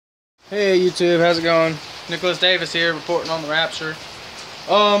Hey YouTube, how's it going? Nicholas Davis here, reporting on the Rapture.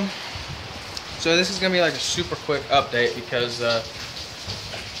 So this is gonna be like a super quick update because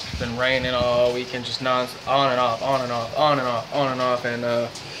it's been raining all weekend, just on and off, on and off, on and off, on and off, and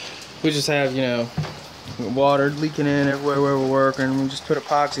we just have, you know, water leaking in everywhere where we're working. We just put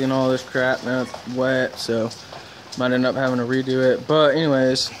epoxy in all this crap. Now it's wet, so might end up having to redo it. But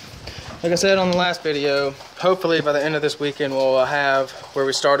anyways, like I said on the last video, hopefully by the end of this weekend we'll have where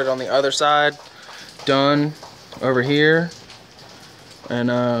we started on the other side done over here.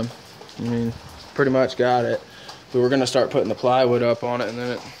 And I mean, pretty much got it. We were gonna start putting the plywood up on it, and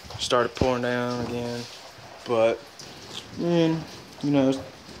then it started pouring down again. But I mean, you know,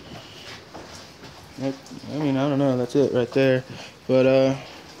 I mean, I don't know, that's it right there. But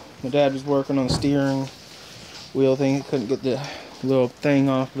my dad was working on the steering wheel thing. He couldn't get the little thing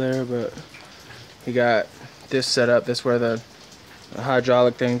off there, but he got this set up. This where the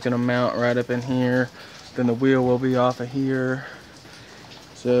hydraulic thing's gonna mount right up in here. Then the wheel will be off of here.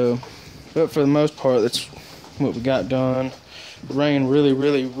 So, but for the most part, that's what we got done. The rain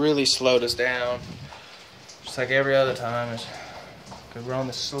really slowed us down. Just like every other time, because we're on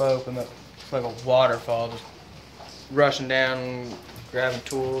the slope and it's like a waterfall, just rushing down, grabbing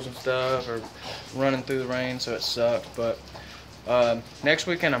tools and stuff, or running through the rain, so it sucked. But next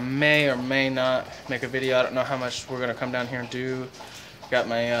weekend I may or may not make a video. I don't know how much we're gonna come down here and do. Got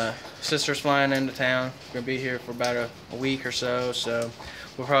my sisters flying into town. Gonna be here for about a week or so, so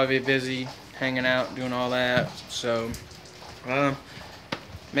we'll probably be busy hanging out, doing all that. So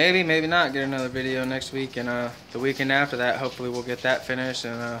maybe not get another video next week, and the weekend after that hopefully we'll get that finished,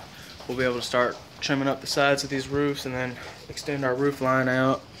 and we'll be able to start trimming up the sides of these roofs and then extend our roof line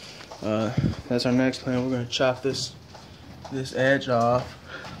out. That's our next plan. We're gonna chop this edge off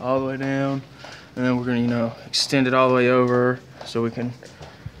all the way down, and then we're gonna, you know, extend it all the way over so we can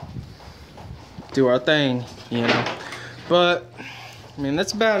do our thing, you know. But I mean,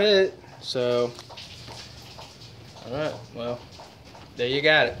 that's about it. So alright, well, there you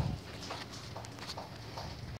got it.